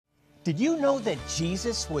Did you know that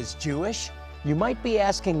Jesus was Jewish? You might be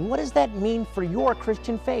asking, what does that mean for your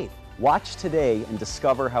Christian faith? Watch today and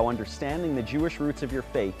discover how understanding the Jewish roots of your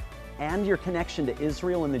faith and your connection to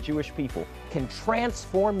Israel and the Jewish people Can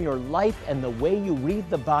transform your life and the way you read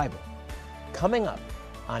the Bible. Coming up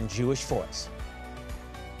on Jewish Voice.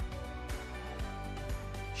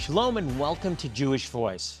 Shalom and welcome to Jewish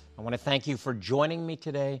Voice. I want to thank you for joining me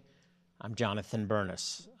today. I'm Jonathan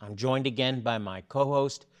Bernis. I'm joined again by my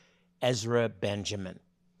co-host, Ezra Benjamin.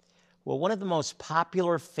 Well, one of the most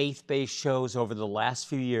popular faith-based shows over the last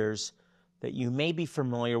few years that you may be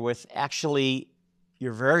familiar with, actually,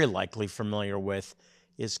 you're very likely familiar with,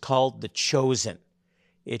 is called The Chosen.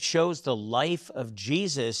 It shows the life of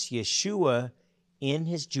Jesus, Yeshua, in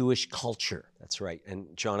his Jewish culture. That's right. And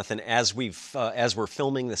Jonathan, as we're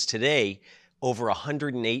filming this today, over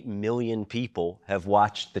 108 million people have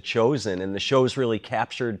watched The Chosen, and the show's really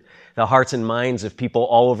captured the hearts and minds of people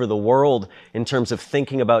all over the world in terms of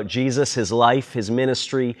thinking about Jesus, his life, his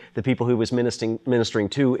ministry, the people he was ministering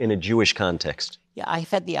to in a Jewish context. Yeah,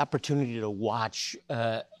 I've had the opportunity to watch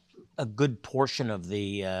a good portion of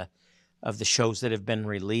the shows that have been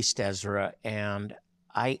released, Ezra, and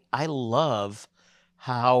I love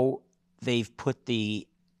how they've put the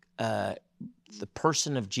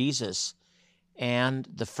person of Jesus and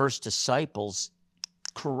the first disciples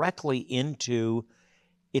correctly into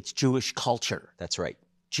its Jewish culture. That's right.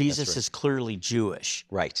 Jesus is clearly Jewish.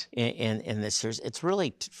 Right. In this series. It's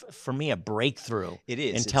really, for me, a breakthrough It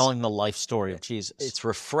is. in telling the life story of Jesus. It's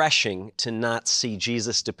refreshing to not see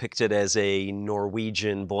Jesus depicted as a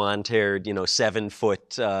Norwegian, blonde-haired,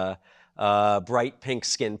 7-foot, bright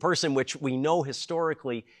pink-skinned person, which we know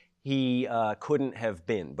historically he couldn't have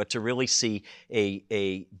been, but to really see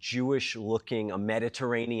a Jewish-looking, a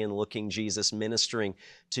Mediterranean-looking Jesus ministering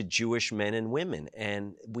to Jewish men and women.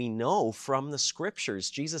 And we know from the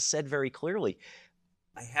scriptures, Jesus said very clearly,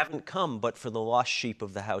 I haven't come but for the lost sheep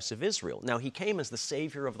of the house of Israel. Now, he came as the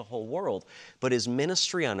Savior of the whole world, but his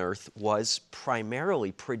ministry on earth was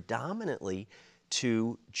predominantly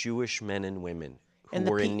to Jewish men and women who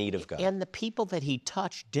were in need of God. And the people that he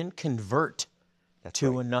touched didn't convert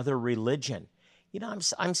to another religion.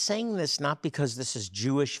 I'm saying this not because this is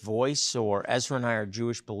Jewish Voice or Ezra and I are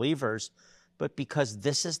Jewish believers, but because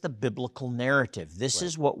this is the biblical narrative. This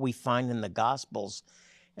is what we find in the Gospels.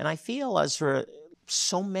 And I feel, Ezra,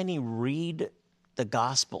 so many read the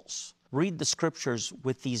Gospels, read the Scriptures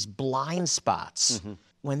with these blind spots. Mm-hmm.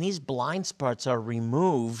 When these blind spots are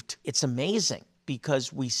removed, it's amazing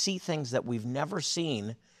because we see things that we've never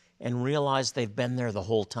seen and realize they've been there the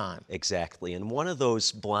whole time. Exactly. And one of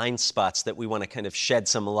those blind spots that we want to kind of shed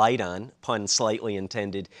some light on, pun slightly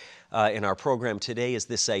intended, in our program today is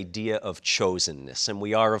this idea of chosenness. And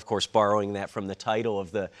we are, of course, borrowing that from the title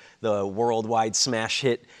of the worldwide smash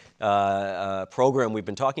hit program we've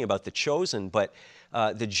been talking about, The Chosen. But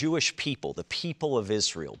the Jewish people, the people of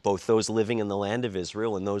Israel, both those living in the land of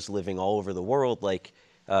Israel and those living all over the world, like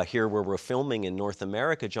here where we're filming in North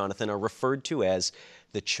America, Jonathan, are referred to as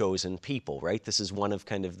the chosen people, right? This is one of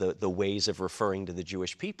kind of the ways of referring to the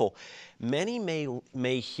Jewish people. Many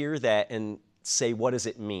may hear that and say, what does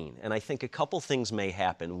it mean? And I think a couple things may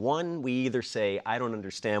happen. One, we either say, I don't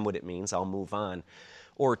understand what it means, I'll move on.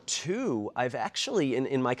 Or two, I've actually,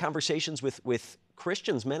 in my conversations with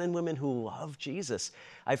Christians, men and women who love Jesus,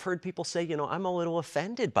 I've heard people say, I'm a little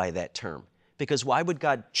offended by that term. Because why would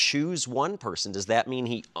God choose one person? Does that mean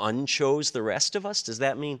he unchose the rest of us? Does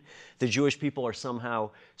that mean the Jewish people are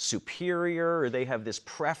somehow superior or they have this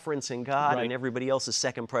preference in God and everybody else is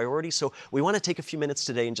second priority? So we want to take a few minutes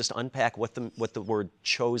today and just unpack what the word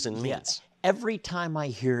chosen means. Yeah. Every time I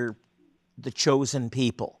hear the chosen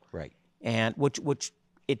people, and which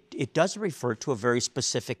it does refer to a very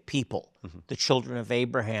specific people, the children of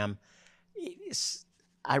Abraham,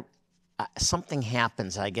 something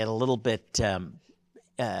happens. I get a little bit,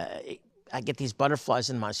 I get these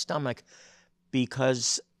butterflies in my stomach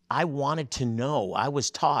because I wanted to know. I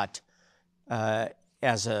was taught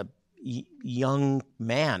as a young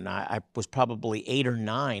man, I was probably 8 or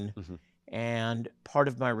 9, and part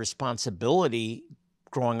of my responsibility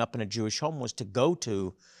growing up in a Jewish home was to go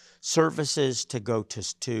to services, to go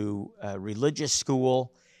to religious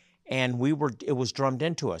school. And it was drummed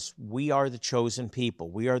into us. We are the chosen people.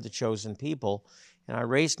 We are the chosen people. And I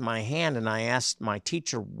raised my hand and I asked my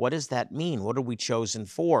teacher, what does that mean? What are we chosen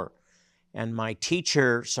for? And my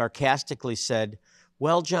teacher sarcastically said,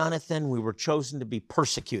 well, Jonathan, we were chosen to be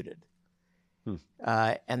persecuted.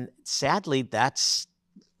 And sadly, that's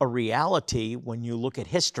a reality when you look at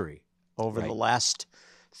history over the last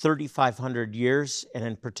 3,500 years, and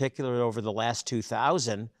in particular over the last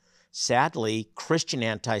 2,000. sadly, Christian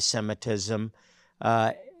anti-Semitism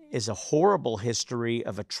is a horrible history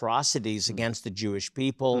of atrocities against the Jewish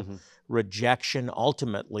people, rejection,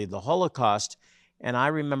 ultimately the Holocaust. And I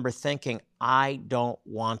remember thinking, I don't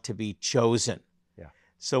want to be chosen. Yeah.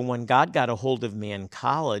 So when God got a hold of me in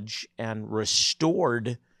college and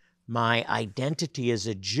restored my identity as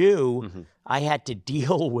a Jew, I had to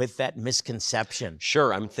deal with that misconception.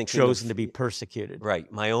 Sure, I'm thinking Chosen to be persecuted. Right.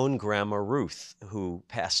 My own grandma Ruth, who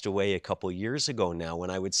passed away a couple years ago now, when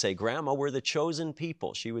I would say, Grandma, we're the chosen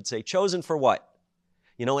people, she would say, chosen for what?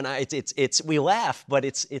 You know, and it's we laugh, but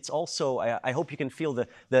it's also, I hope you can feel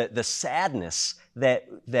the sadness that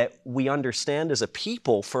we understand as a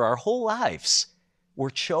people for our whole lives.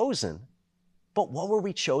 We're chosen, but what were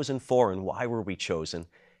we chosen for and why were we chosen?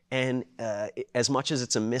 And as much as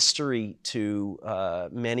it's a mystery to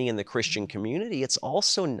many in the Christian community, it's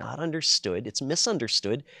also not understood, it's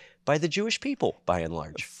misunderstood by the Jewish people, by and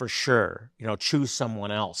large. For sure. You know, choose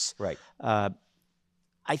someone else. Right.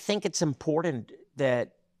 I think it's important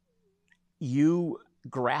that you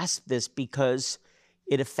grasp this because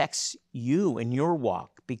it affects you in your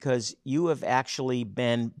walk, because you have actually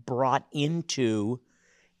been brought into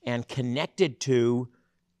and connected to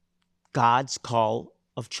God's call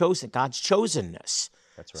of chosen, God's chosenness.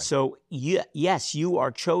 That's right. So yes, you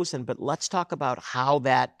are chosen, but let's talk about how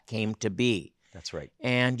that came to be. That's right.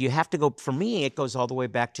 And you have to go, for me, it goes all the way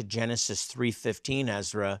back to Genesis 3:15,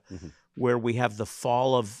 Ezra, where we have the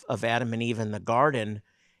fall of Adam and Eve in the garden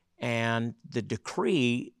and the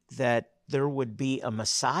decree that there would be a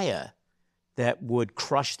Messiah that would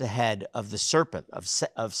crush the head of the serpent,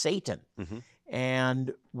 of Satan.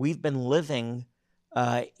 And we've been living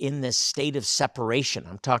in this state of separation.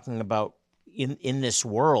 I'm talking about in this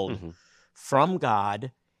world from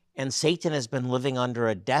God, and Satan has been living under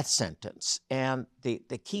a death sentence. And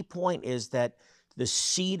the key point is that the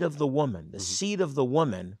seed of the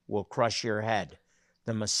woman, will crush your head,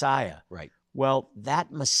 the Messiah. Right. Well,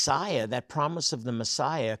 that Messiah, that promise of the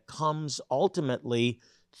Messiah comes ultimately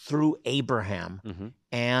through Abraham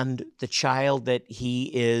and the child that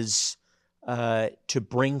he is to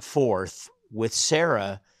bring forth with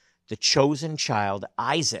Sarah, the chosen child,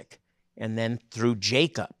 Isaac, and then through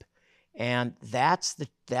Jacob. And that's the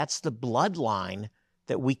bloodline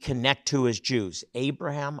that we connect to as Jews,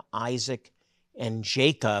 Abraham, Isaac, and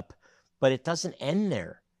Jacob. But it doesn't end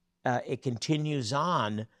there. It continues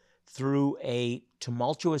on through a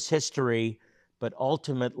tumultuous history, but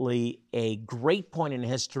ultimately a great point in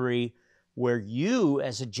history where you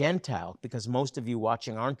as a Gentile, because most of you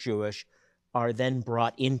watching aren't Jewish, are then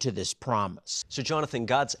brought into this promise. So Jonathan,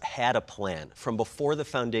 God's had a plan. From before the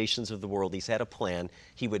foundations of the world, he's had a plan.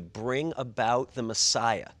 He would bring about the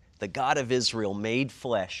Messiah, the God of Israel made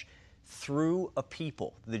flesh, through a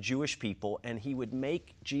people, the Jewish people, and he would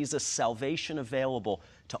make Jesus' salvation available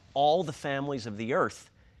to all the families of the earth.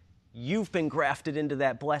 You've been grafted into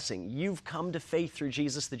that blessing. You've come to faith through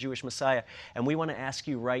Jesus, the Jewish Messiah, and we want to ask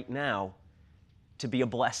you right now to be a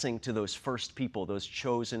blessing to those first people, those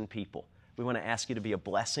chosen people. We want to ask you to be a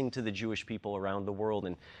blessing to the Jewish people around the world.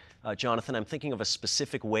 And Jonathan, I'm thinking of a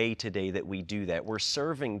specific way today that we do that. We're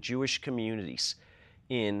serving Jewish communities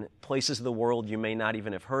in places of the world you may not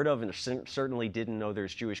even have heard of, and certainly didn't know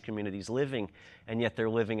there's Jewish communities living, and yet they're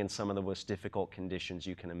living in some of the most difficult conditions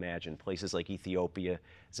you can imagine. Places like Ethiopia,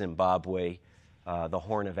 Zimbabwe, the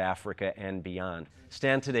Horn of Africa, and beyond.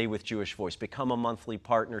 Stand today with Jewish Voice. Become a monthly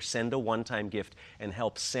partner. Send a one-time gift and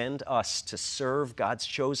help send us to serve God's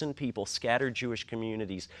chosen people, scattered Jewish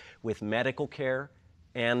communities, with medical care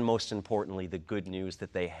and, most importantly, the good news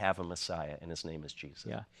that they have a Messiah, and his name is Jesus.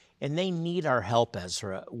 Yeah, and they need our help,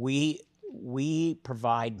 Ezra. We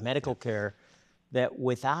provide medical care that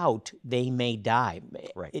without they may die.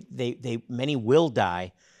 Right. Many will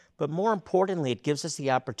die. But more importantly, it gives us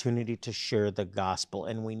the opportunity to share the gospel,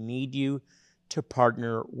 and we need you to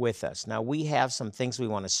partner with us. Now, we have some things we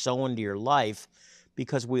want to sow into your life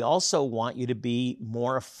because we also want you to be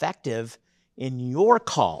more effective in your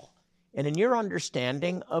call and in your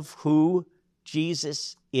understanding of who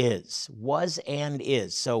Jesus was and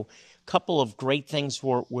is. So a couple of great things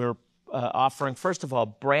we're offering. First of all,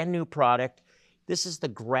 brand new product. This is the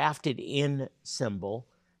grafted in symbol.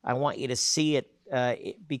 I want you to see it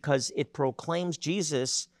because it proclaims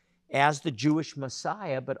Jesus as the Jewish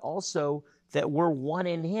Messiah, but also that we're one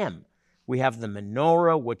in him. We have the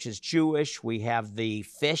menorah, which is Jewish. We have the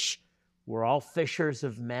fish. We're all fishers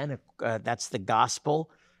of men. That's the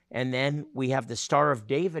gospel. And then we have the Star of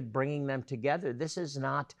David bringing them together. This is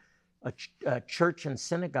not a church and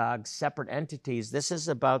synagogue, separate entities. This is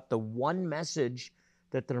about the one message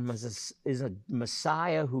that there is a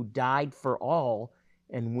Messiah who died for all,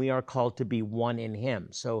 and we are called to be one in him.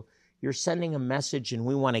 So you're sending a message, and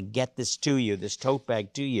we want to get this to you, this tote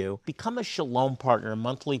bag to you. Become a Shalom partner, a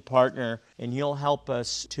monthly partner, and you'll help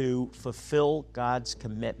us to fulfill God's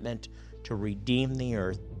commitment to redeem the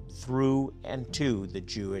earth through and to the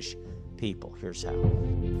Jewish people. Here's how.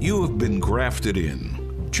 You have been grafted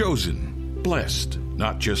in, chosen, blessed,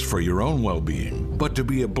 not just for your own well-being, but to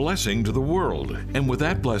be a blessing to the world. And with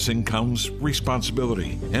that blessing comes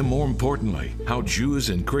responsibility. And more importantly, how Jews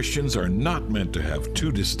and Christians are not meant to have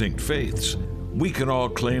two distinct faiths. We can all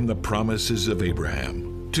claim the promises of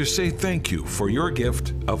Abraham. To say thank you for your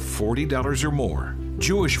gift of $40 or more,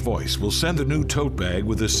 Jewish Voice will send a new tote bag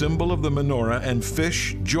with a symbol of the menorah and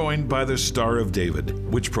fish joined by the Star of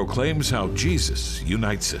David, which proclaims how Jesus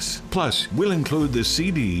unites us. Plus, we'll include the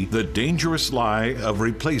CD, The Dangerous Lie of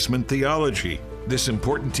Replacement Theology. This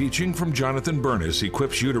important teaching from Jonathan Bernis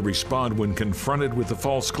equips you to respond when confronted with the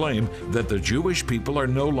false claim that the Jewish people are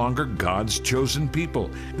no longer God's chosen people,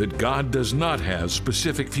 that God does not have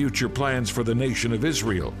specific future plans for the nation of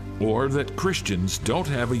Israel, or that Christians don't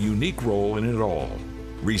have a unique role in it all.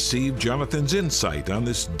 Receive Jonathan's insight on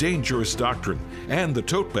this dangerous doctrine and the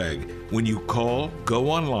tote bag when you call,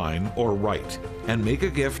 go online, or write and make a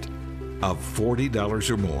gift of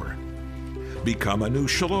 $40 or more. Become a new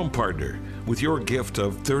Shalom partner with your gift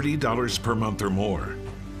of $30 per month or more.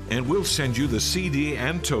 And we'll send you the CD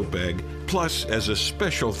and tote bag, plus as a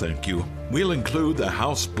special thank you, we'll include the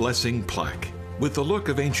House Blessing plaque. With the look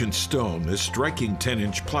of ancient stone, this striking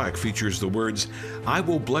 10-inch plaque features the words, "I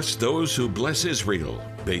will bless those who bless Israel,"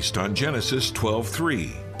 based on Genesis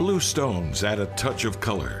 12:3. Blue stones add a touch of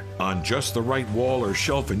color. On just the right wall or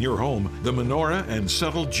shelf in your home, the menorah and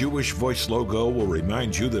subtle Jewish Voice logo will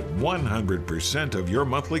remind you that 100% of your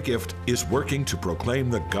monthly gift is working to proclaim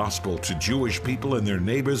the gospel to Jewish people and their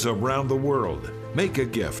neighbors around the world. Make a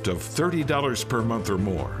gift of $30 per month or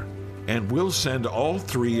more, and we'll send all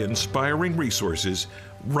 3 inspiring resources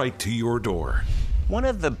right to your door. One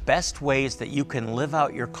of the best ways that you can live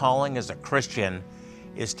out your calling as a Christian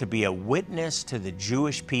is to be a witness to the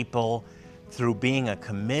Jewish people through being a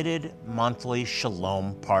committed monthly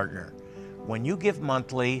Shalom partner. When you give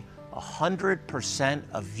monthly, 100%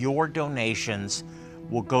 of your donations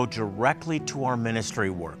will go directly to our ministry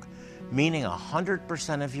work, meaning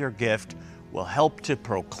 100% of your gift will help to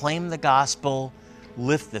proclaim the gospel,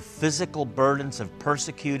 lift the physical burdens of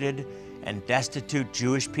persecuted and destitute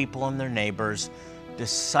Jewish people and their neighbors,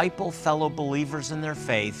 disciple fellow believers in their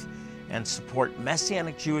faith, and support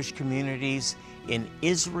Messianic Jewish communities in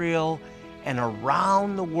Israel and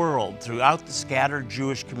around the world throughout the scattered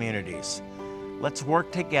Jewish communities. Let's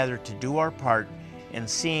work together to do our part in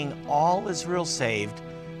seeing all Israel saved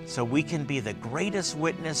so we can be the greatest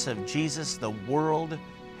witness of Jesus the world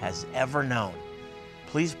has ever known.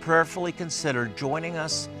 Please prayerfully consider joining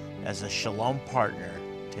us as a Shalom partner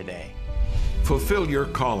today. Fulfill your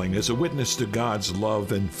calling as a witness to God's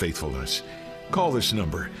love and faithfulness. Call this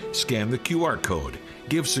number, scan the QR code,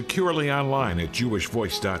 give securely online at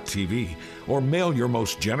jewishvoice.tv, or mail your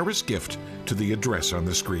most generous gift to the address on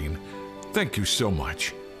the screen. Thank you so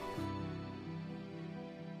much.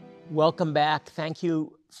 Welcome back. Thank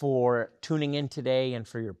you for tuning in today and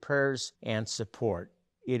for your prayers and support.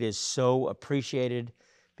 It is so appreciated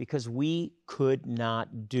because we could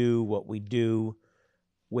not do what we do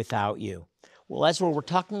without you. Well, Ezra, we're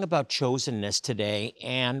talking about chosenness today,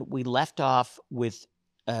 and we left off with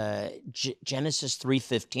Genesis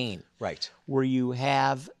 3:15. Right. Where you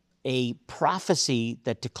have a prophecy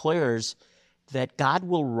that declares that God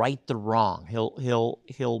will right the wrong.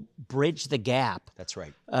 He'll bridge the gap. That's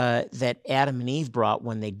right. That Adam and Eve brought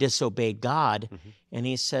when they disobeyed God. Mm-hmm. And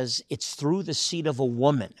he says it's through the seed of a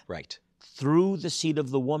woman. Right. Through the seed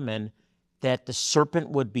of the woman that the serpent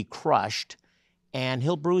would be crushed, and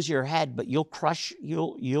he'll bruise your head, but you'll crush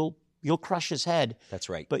his head. That's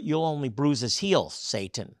right. But you'll only bruise his heel,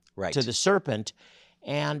 Satan. Right. To the serpent.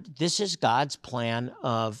 And this is God's plan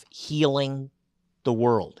of healing the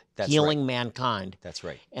world, healing mankind. That's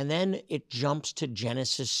right. And then it jumps to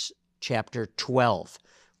Genesis chapter 12.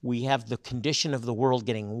 We have the condition of the world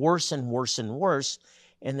getting worse and worse and worse.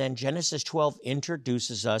 And then Genesis 12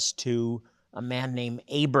 introduces us to a man named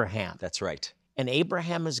Abraham. That's right. And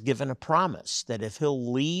Abraham is given a promise that if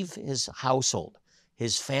he'll leave his household,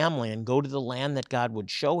 his family, and go to the land that God would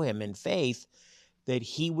show him in faith, that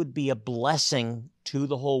he would be a blessing to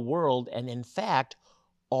the whole world. And in fact,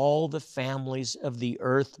 all the families of the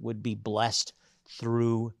earth would be blessed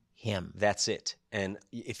through him. That's it. And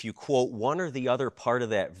if you quote one or the other part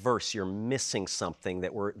of that verse, you're missing something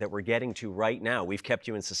that we're getting to right now. We've kept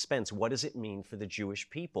you in suspense. What does it mean for the Jewish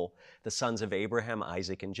people, the sons of Abraham,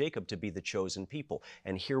 Isaac, and Jacob, to be the chosen people?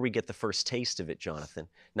 And here we get the first taste of it, Jonathan.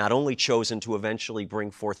 Not only chosen to eventually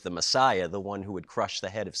bring forth the Messiah, the one who would crush the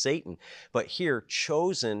head of Satan, but here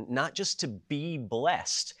chosen not just to be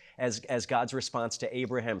blessed as God's response to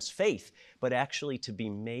Abraham's faith, but actually to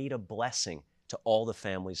be made a blessing to all the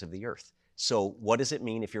families of the earth. So what does it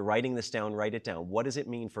mean? If you're writing this down, write it down. What does it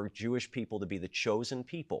mean for Jewish people to be the chosen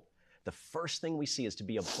people? The first thing we see is to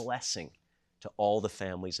be a blessing to all the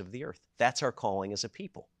families of the earth. That's our calling as a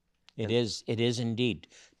people. It is indeed.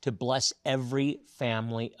 To bless every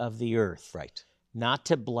family of the earth. Right. Not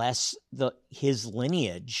to bless his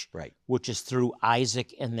lineage, Right. which is through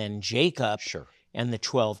Isaac and then Jacob Sure. and the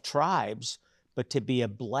 12 tribes, but to be a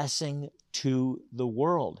blessing to the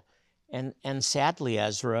world. And sadly,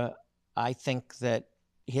 Ezra, I think that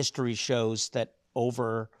history shows that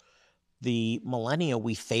over the millennia,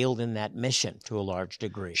 we failed in that mission to a large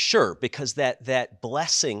degree. Sure, because that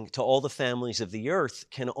blessing to all the families of the earth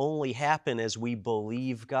can only happen as we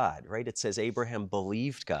believe God, right? It says Abraham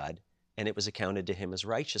believed God, and it was accounted to him as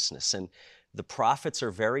righteousness. And the prophets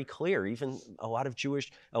are very clear. Even a lot of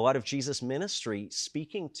Jesus' ministry,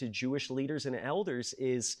 speaking to Jewish leaders and elders,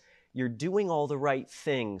 is you're doing all the right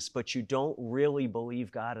things, but you don't really believe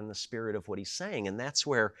God in the spirit of what he's saying. And that's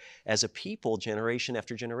where, as a people, generation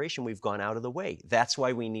after generation, we've gone out of the way. That's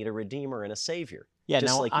why we need a Redeemer and a Savior. Yeah,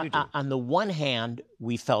 just now, like you do. On the one hand,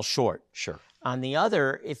 we fell short. Sure. On the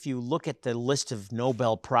other, if you look at the list of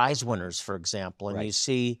Nobel Prize winners, for example, and Right. you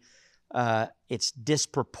see it's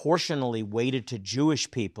disproportionately weighted to Jewish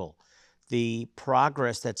people, the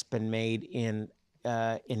progress that's been made in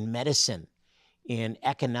medicine, in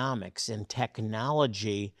economics, in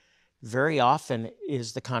technology, very often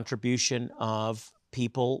is the contribution of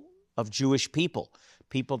people, of Jewish people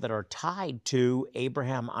that are tied to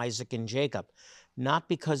Abraham, Isaac, and Jacob. Not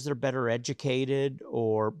because they're better educated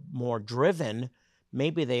or more driven,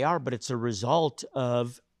 maybe they are, but it's a result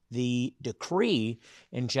of the decree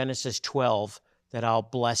in Genesis 12 that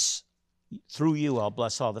through you, I'll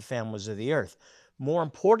bless all the families of the earth. More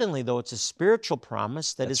importantly, though, it's a spiritual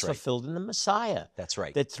promise that is That's right. fulfilled in the Messiah. That's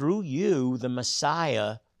right. That through you, the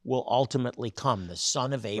Messiah will ultimately come, the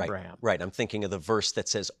son of Abraham. Right. I'm thinking of the verse that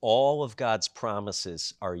says all of God's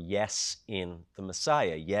promises are yes in the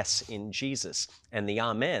Messiah, yes in Jesus. And the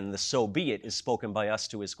amen, the so be it, is spoken by us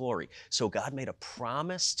to his glory. So God made a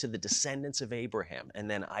promise to the descendants of Abraham and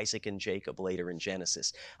then Isaac and Jacob later in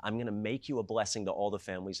Genesis. I'm going to make you a blessing to all the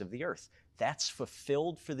families of the earth. That's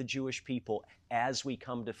fulfilled for the Jewish people as we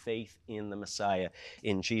come to faith in the Messiah,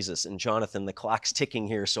 in Jesus. And Jonathan, the clock's ticking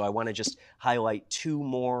here, so I want to just highlight two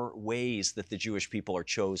more ways that the Jewish people are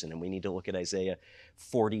chosen. And we need to look at Isaiah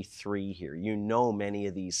 43 here. You know many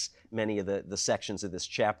of the sections of this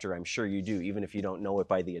chapter, I'm sure you do, even if you don't know it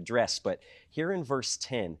by the address. But here in verse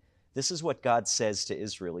 10, this is what God says to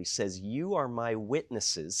Israel. He says, "You are my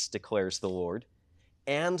witnesses, declares the Lord,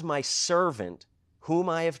 and my servant, whom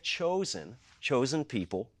I have chosen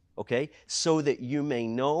people, okay, so that you may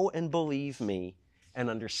know and believe me and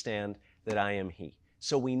understand that I am he."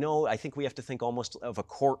 So we know, I think we have to think almost of a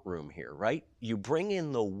courtroom here, right? You bring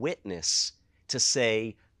in the witness to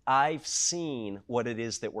say, I've seen what it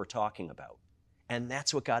is that we're talking about. And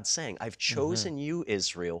that's what God's saying. I've chosen you,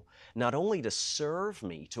 Israel, not only to serve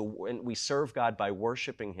me, and we serve God by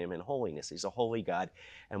worshiping him in holiness. He's a holy God,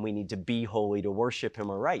 and we need to be holy to worship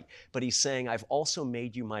him aright. But he's saying, I've also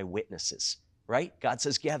made you my witnesses, right? God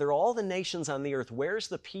says, gather all the nations on the earth. Where's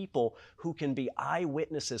the people who can be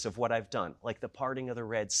eyewitnesses of what I've done? Like the parting of the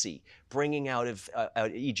Red Sea, bringing out of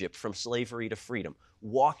Egypt from slavery to freedom,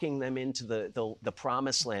 walking them into the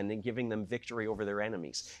promised land and giving them victory over their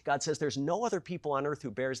enemies. God says there's no other people on earth who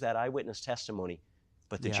bears that eyewitness testimony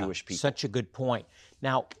but the Jewish people. Such a good point.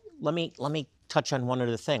 Now, let me touch on one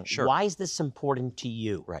other thing. Sure. Why is this important to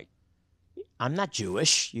you? Right. I'm not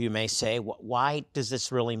Jewish, you may say. Why does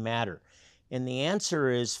this really matter? And the answer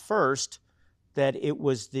is, first, that it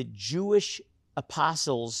was the Jewish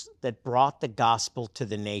apostles that brought the gospel to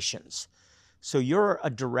the nations. So you're a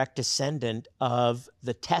direct descendant of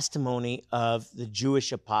the testimony of the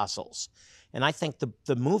Jewish apostles. And I think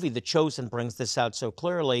the movie The Chosen brings this out so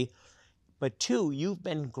clearly. But two, you've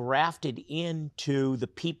been grafted into the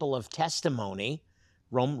people of testimony.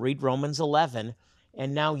 Read Romans 11.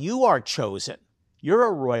 And now you are chosen. You're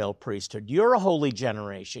a royal priesthood. You're a holy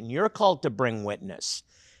generation. You're called to bring witness.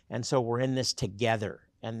 And so we're in this together.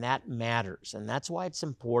 And that matters. And that's why it's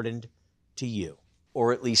important to you.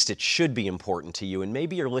 or at least it should be important to you. And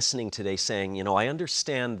maybe you're listening today saying, you know, I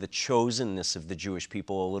understand the chosenness of the Jewish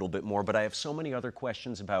people a little bit more, but I have so many other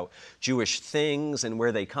questions about Jewish things and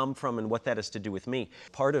where they come from and what that has to do with me.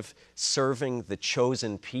 Part of serving the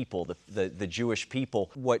chosen people, the Jewish people,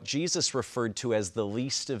 what Jesus referred to as the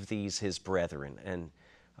least of these, his brethren. And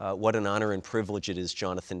what an honor and privilege it is,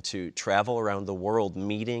 Jonathan, to travel around the world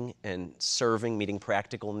meeting and serving, meeting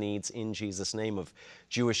practical needs in Jesus' name of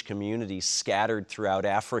Jewish communities scattered throughout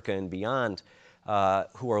Africa and beyond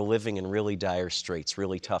who are living in really dire straits,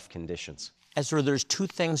 really tough conditions. Ezra, there's two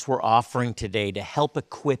things we're offering today to help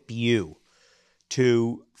equip you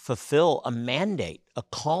to fulfill a mandate, a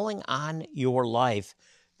calling on your life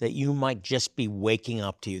that you might just be waking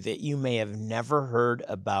up to, that you may have never heard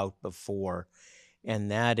about before.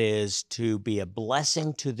 And that is to be a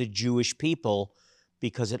blessing to the Jewish people,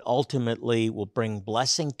 because it ultimately will bring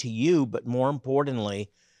blessing to you, but more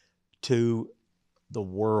importantly, to the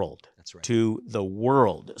world. That's right. To the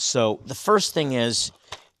world. So the first thing is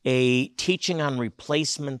a teaching on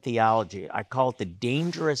replacement theology. I call it the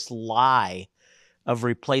dangerous lie of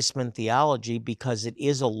replacement theology, because it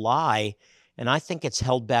is a lie, and I think it's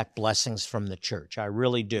held back blessings from the church. I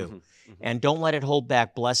really do. Mm-hmm. And don't let it hold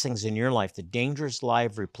back blessings in your life. The dangerous lie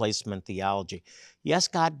of replacement theology. Yes,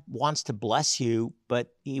 God wants to bless you,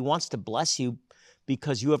 but he wants to bless you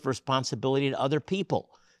because you have responsibility to other people.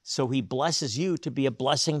 So he blesses you to be a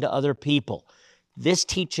blessing to other people. This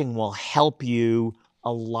teaching will help you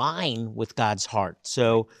align with God's heart.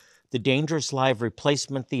 So the dangerous lie of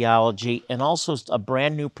replacement theology, and also a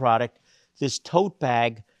brand new product, this tote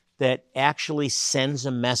bag that actually sends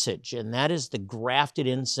a message, and that is the grafted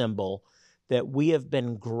in symbol, that we have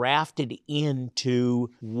been grafted into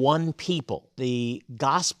one people. The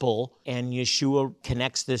gospel, and Yeshua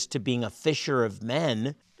connects this to being a fisher of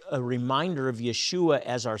men, a reminder of Yeshua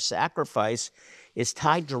as our sacrifice, is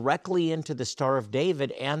tied directly into the Star of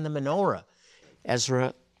David and the menorah.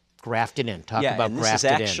 Ezra, grafted in. Talk about grafted in. This is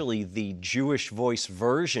actually the Jewish voice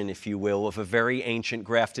version, if you will, of a very ancient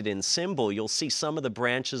grafted in symbol. You'll see some of the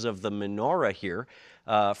branches of the menorah here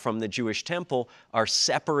from the Jewish temple are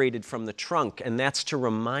separated from the trunk, and that's to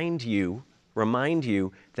remind you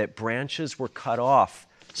that branches were cut off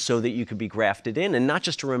so that you could be grafted in. And not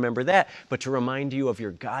just to remember that, but to remind you of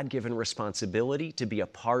your God-given responsibility to be a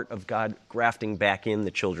part of God grafting back in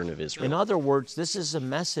the children of Israel. In other words, this is a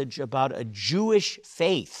message about a Jewish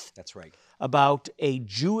faith. That's right. About a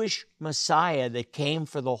Jewish Messiah that came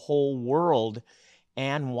for the whole world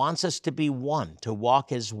and wants us to be one, to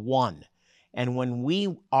walk as one. And when we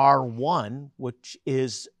are one, which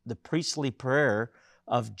is the priestly prayer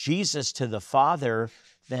of Jesus to the Father,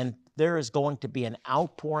 then there is going to be an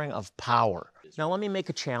outpouring of power. Now, let me make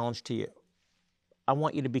a challenge to you. I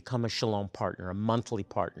want you to become a Shalom partner, a monthly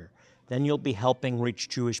partner. Then you'll be helping reach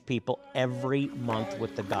Jewish people every month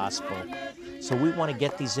with the gospel. So we want to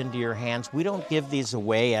get these into your hands. We don't give these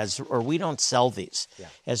away or we don't sell these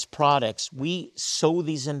as products. We sow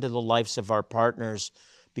these into the lives of our partners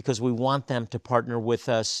because we want them to partner with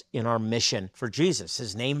us in our mission for Jesus.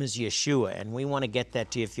 His name is Yeshua, and we want to get that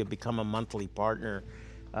to you if you'll become a monthly partner.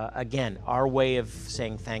 Again, our way of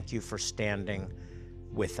saying thank you for standing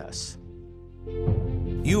with us.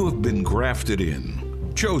 You have been grafted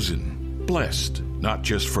in, chosen, blessed, not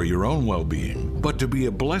just for your own well-being, but to be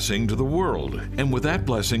a blessing to the world. And with that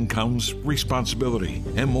blessing comes responsibility.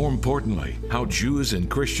 And more importantly, how Jews and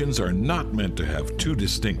Christians are not meant to have two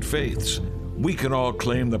distinct faiths. We can all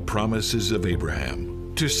claim the promises of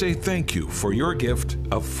Abraham. To say thank you for your gift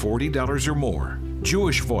of $40 or more,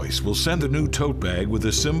 Jewish Voice will send a new tote bag with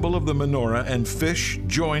a symbol of the menorah and fish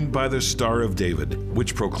joined by the Star of David,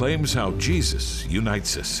 which proclaims how Jesus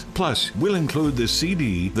unites us. Plus, we'll include the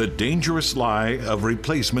CD, The Dangerous Lie of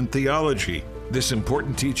Replacement Theology. This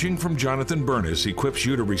important teaching from Jonathan Bernis equips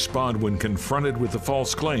you to respond when confronted with the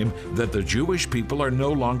false claim that the Jewish people are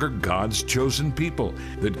no longer God's chosen people,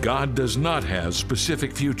 that God does not have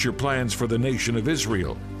specific future plans for the nation of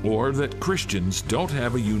Israel, or that Christians don't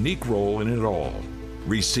have a unique role in it all.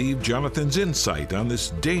 Receive Jonathan's insight on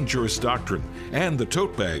this dangerous doctrine and the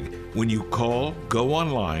tote bag when you call, go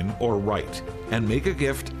online, or write and make a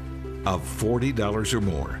gift of $40 or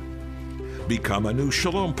more. Become a new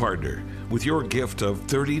Shalom partner with your gift of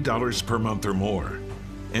 $30 per month or more.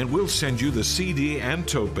 And we'll send you the CD and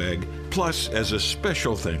tote bag, plus as a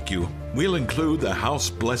special thank you, we'll include the house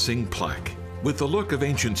blessing plaque. With the look of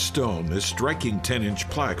ancient stone, this striking 10-inch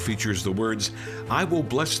plaque features the words, "I will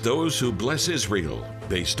bless those who bless Israel,"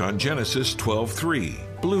 based on Genesis 12:3.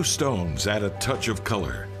 Blue stones add a touch of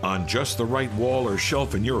color. On just the right wall or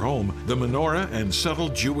shelf in your home, the menorah and subtle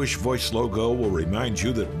Jewish Voice logo will remind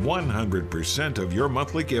you that 100% of your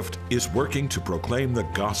monthly gift is working to proclaim the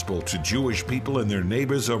gospel to Jewish people and their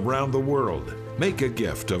neighbors around the world. Make a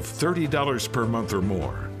gift of $30 per month or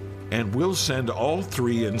more, and we'll send all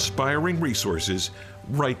 3 inspiring resources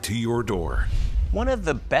right to your door. One of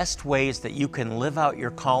the best ways that you can live out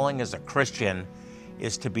your calling as a Christian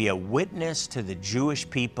is to be a witness to the Jewish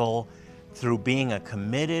people through being a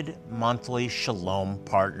committed monthly Shalom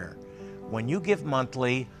partner. When you give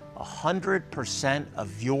monthly, 100%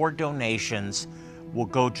 of your donations will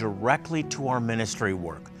go directly to our ministry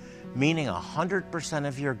work, meaning 100%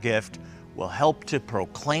 of your gift will help to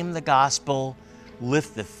proclaim the gospel,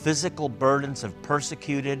 lift the physical burdens of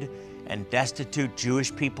persecuted and destitute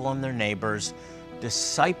Jewish people and their neighbors,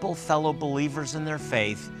 disciple fellow believers in their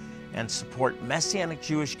faith, and support Messianic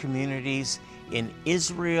Jewish communities in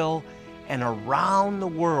Israel and around the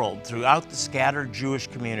world throughout the scattered Jewish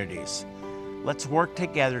communities. Let's work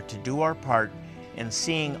together to do our part in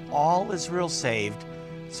seeing all Israel saved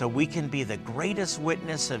so we can be the greatest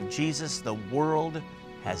witness of Jesus the world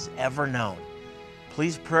has ever known.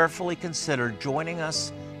 Please prayerfully consider joining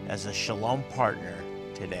us as a Shalom partner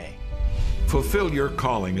today. Fulfill your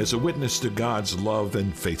calling as a witness to God's love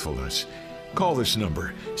and faithfulness. Call this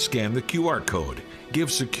number, scan the QR code,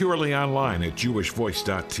 give securely online at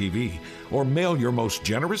jewishvoice.tv, or mail your most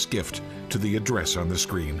generous gift to the address on the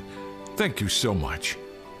screen. Thank you so much.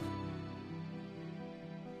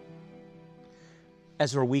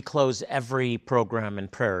 Ezra, we close every program in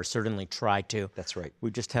prayer, certainly try to. That's right.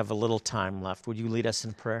 We just have a little time left. Would you lead us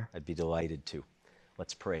in prayer? I'd be delighted to.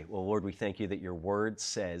 Let's pray. Well, Lord, we thank you that your word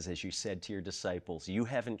says, as you said to your disciples, you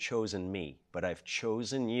haven't chosen me, but I've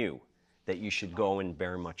chosen you, that you should go and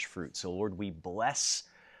bear much fruit. So, Lord, we bless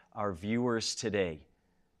our viewers today.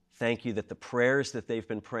 Thank you that the prayers that they've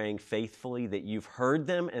been praying faithfully, that you've heard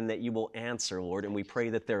them and that you will answer, Lord. And we pray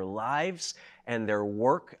that their lives and their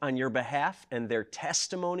work on your behalf and their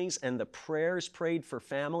testimonies and the prayers prayed for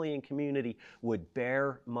family and community would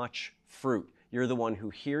bear much fruit. You're the one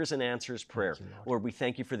who hears and answers prayer. Lord, we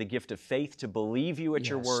thank you for the gift of faith to believe you at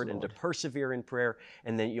your word and to persevere in prayer,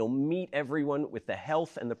 and that you'll meet everyone with the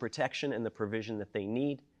health and the protection and the provision that they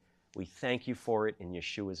need. We thank you for it in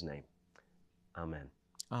Yeshua's name. Amen.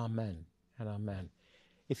 Amen and amen.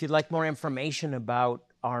 If you'd like more information about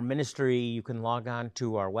our ministry, you can log on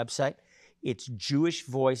to our website. It's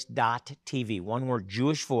jewishvoice.tv, one word,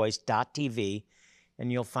 jewishvoice.tv, and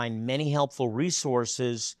you'll find many helpful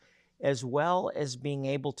resources, as well as being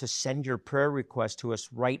able to send your prayer request to us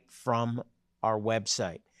right from our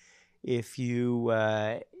website. If you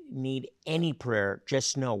need any prayer,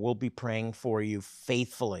 just know we'll be praying for you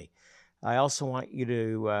faithfully. I also want you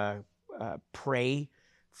to pray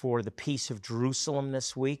for the peace of Jerusalem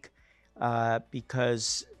this week,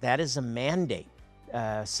 because that is a mandate.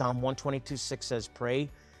 Psalm 122:6 says, "Pray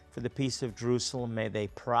for the peace of Jerusalem. May they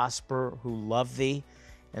prosper who love thee."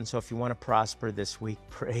 And so if you want to prosper this week,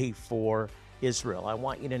 pray for Israel. I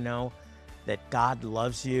want you to know that God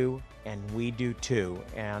loves you, and we do too.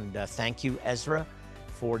 And thank you, Ezra,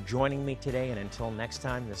 for joining me today. And until next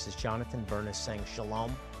time, this is Jonathan Bernis saying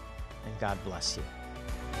shalom, and God bless you.